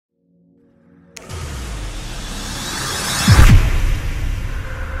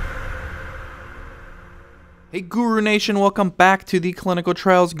Hey Guru Nation, welcome back to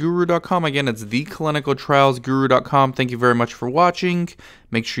theclinicaltrialsguru.com. Again, it's theclinicaltrialsguru.com. Thank you very much for watching.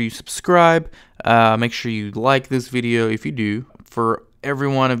 Make sure you subscribe. Make sure you like this video if you do. For every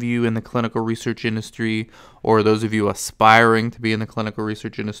one of you in the clinical research industry, or those of you aspiring to be in the clinical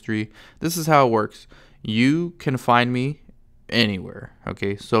research industry, this is how it works. You can find me anywhere,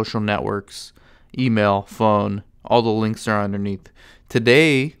 okay? Social networks, email, phone, all the links are underneath.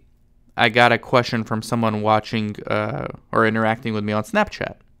 Today, I got a question from someone watching or interacting with me on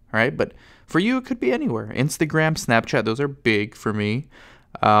Snapchat, right? But for you, it could be anywhere. Instagram, Snapchat, those are big for me.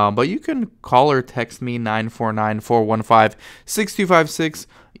 But you can call or text me 949-415-6256,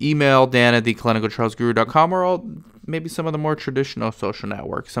 email Dan at theclinicaltrialsguru.com, or maybe some of the more traditional social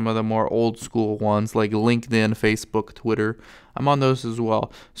networks, some of the more old school ones like LinkedIn, Facebook, Twitter. I'm on those as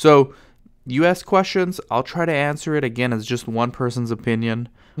well. So you ask questions, I'll try to answer it. Again, it's just one person's opinion.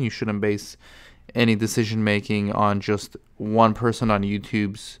 You shouldn't base any decision making on just one person on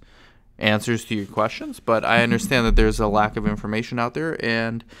YouTube's answers to your questions, but I understand that there's a lack of information out there,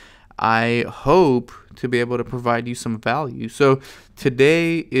 and I hope to be able to provide you some value. So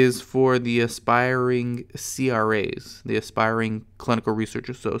today is for the aspiring CRAs, the aspiring clinical research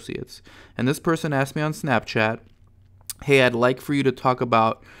associates. And this person asked me on Snapchat, hey, I'd like for you to talk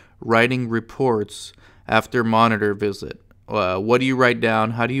about writing reports after monitor visit. What do you write down?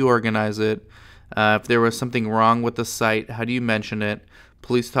 How do you organize it? If there was something wrong with the site, how do you mention it?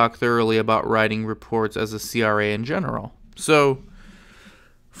 Please talk thoroughly about writing reports as a CRA in general. So,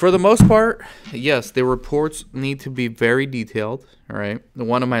 for the most part, yes, the reports need to be very detailed, all right?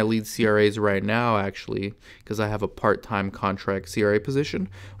 One of my lead CRAs right now, actually, because I have a part-time contract CRA position,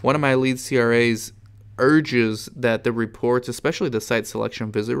 one of my lead CRAs urges that the reports, especially the site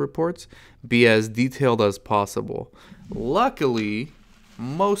selection visit reports, be as detailed as possible. Luckily,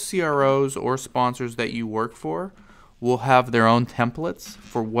 most CROs or sponsors that you work for will have their own templates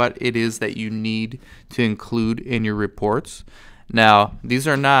for what it is that you need to include in your reports. Now, these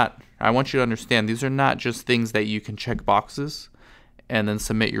are not, I want you to understand, these are not just things that you can check boxes and then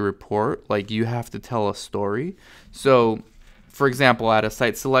submit your report. Like, you have to tell a story. So, for example, at a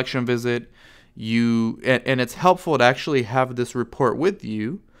site selection visit, and it's helpful to actually have this report with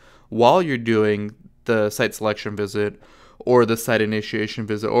you while you're doing the site selection visit, or the site initiation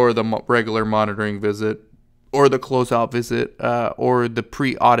visit, or the regular monitoring visit, or the closeout visit, or the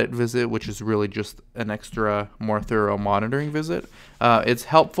pre-audit visit, which is really just an extra, more thorough monitoring visit. It's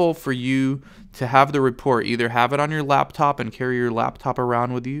helpful for you to have the report, either have it on your laptop and carry your laptop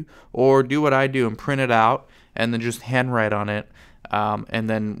around with you, or do what I do and print it out and then just handwrite on it. And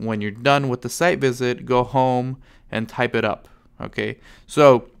then when you're done with the site visit, go home and type it up. Okay,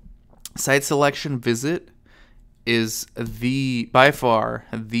 so site selection visit is by far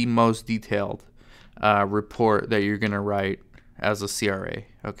the most detailed report that you're gonna write as a CRA.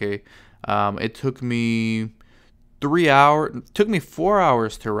 Okay, it took me 4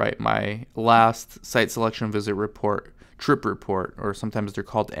 hours to write my last site selection visit report, trip report, or sometimes they're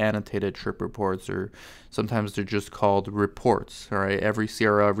called annotated trip reports, or sometimes they're just called reports. All right, every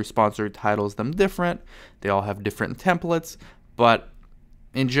CRO, every sponsor titles them different. They all have different templates, but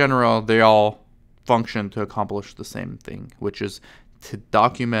in general, they all function to accomplish the same thing, which is to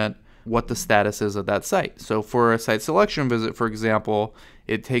document what the status is of that site. So for a site selection visit, for example,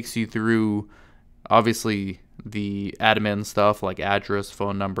 it takes you through, obviously, the admin stuff like address,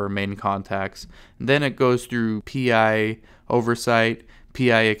 phone number, main contacts. And then it goes through PI oversight,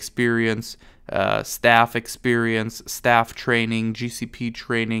 PI experience, staff experience, staff training, GCP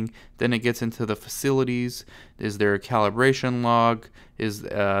training. Then it gets into the facilities. Is there a calibration log?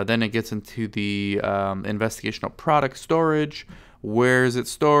 Then it gets into the investigational product storage. Where is it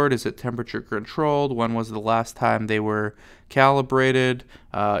stored? Is it temperature controlled? When was the last time they were calibrated?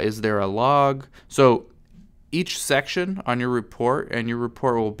 Is there a log? So each section on your report, and your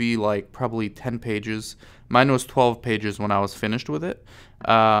report will be like probably 10 pages. Mine was 12 pages when I was finished with it.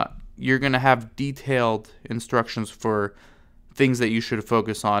 You're going to have detailed instructions for things that you should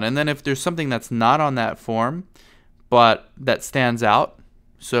focus on. And then if there's something that's not on that form, but that stands out,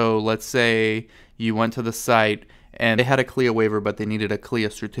 so let's say you went to the site and they had a CLIA waiver, but they needed a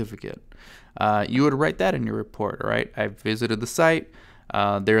CLIA certificate. You would write that in your report, right? I visited the site.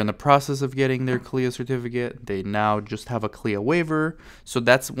 They're in the process of getting their CLIA certificate. They now just have a CLIA waiver. So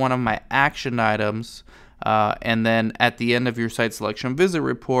that's one of my action items. And then at the end of your site selection visit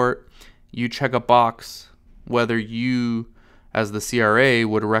report, you check a box whether you, as the CRA,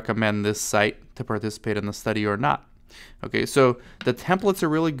 would recommend this site to participate in the study or not. Okay, so the templates are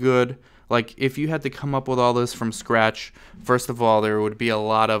really good. Like, if you had to come up with all this from scratch, first of all, there would be a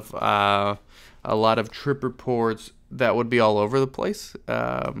lot of a lot of trip reports that would be all over the place,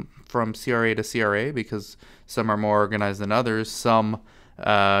 from CRA to CRA, because some are more organized than others. Some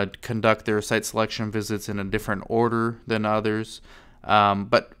conduct their site selection visits in a different order than others.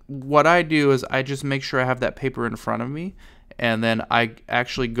 But what I do is I just make sure I have that paper in front of me, and then I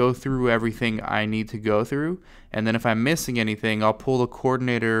actually go through everything I need to go through. And then if I'm missing anything, I'll pull the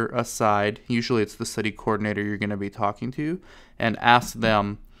coordinator aside. Usually it's the study coordinator you're going to be talking to, and ask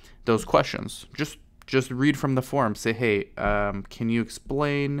them those questions. Just read from the form. Say, hey, can you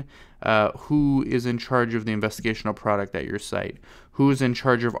explain who is in charge of the investigational product at your site? Who is in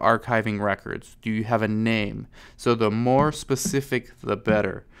charge of archiving records? Do you have a name? So the more specific, the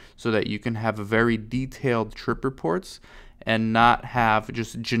better, so that you can have very detailed trip reports and not have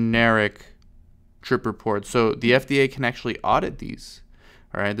just generic trip reports. So the FDA can actually audit these.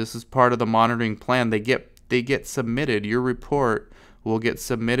 All right, this is part of the monitoring plan. They get submitted. Your report will get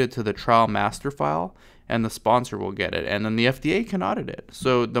submitted to the trial master file, and the sponsor will get it, and then the FDA can audit it.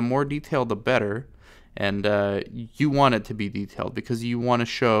 So the more detailed, the better. And you want it to be detailed because you want to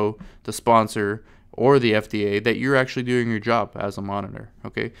show the sponsor or the FDA that you're actually doing your job as a monitor.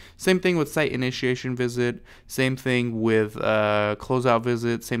 Okay. Same thing with site initiation visit. Same thing with closeout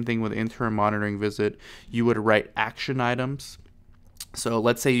visit. Same thing with interim monitoring visit. You would write action items. So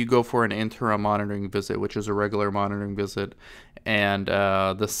let's say you go for an interim monitoring visit, which is a regular monitoring visit, and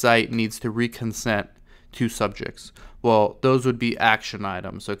the site needs to reconsent 2 subjects. Well, those would be action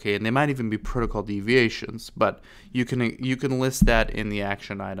items, okay, and they might even be protocol deviations, but you can list that in the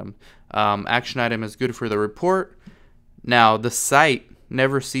action item. Action item is good for the report. Now, the site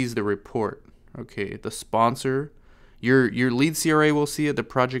never sees the report, okay. The sponsor, your lead CRA will see it, the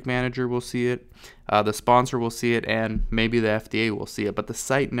project manager will see it, the sponsor will see it, and maybe the FDA will see it, but the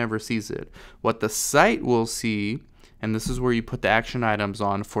site never sees it. What the site will see, and this is where you put the action items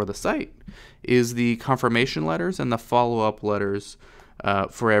on for the site, is the confirmation letters and the follow-up letters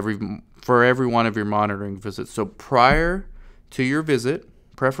for every one of your monitoring visits. So prior to your visit,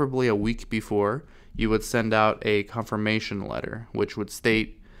 preferably a week before, you would send out a confirmation letter, which would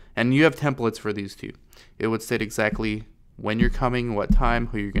state, and you have templates for these too, it would state exactly when you're coming, what time,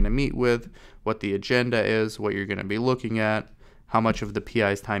 who you're going to meet with, what the agenda is, what you're going to be looking at, how much of the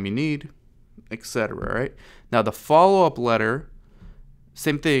PI's time you need, etc. Right? Now the follow-up letter,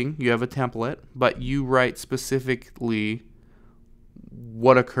 same thing, you have a template, but you write specifically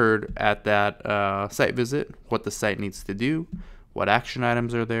what occurred at that site visit, what the site needs to do, what action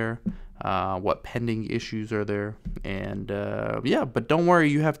items are there, what pending issues are there, and yeah, but don't worry,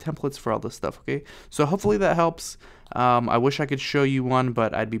 you have templates for all this stuff, okay? So hopefully that helps. I wish I could show you one,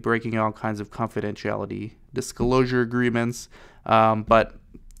 but I'd be breaking all kinds of confidentiality disclosure agreements, but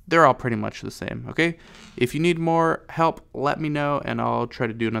they're all pretty much the same, okay? If you need more help, let me know, and I'll try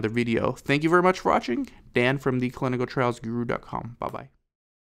to do another video. Thank you very much for watching. Dan from theclinicaltrialsguru.com. Bye-bye.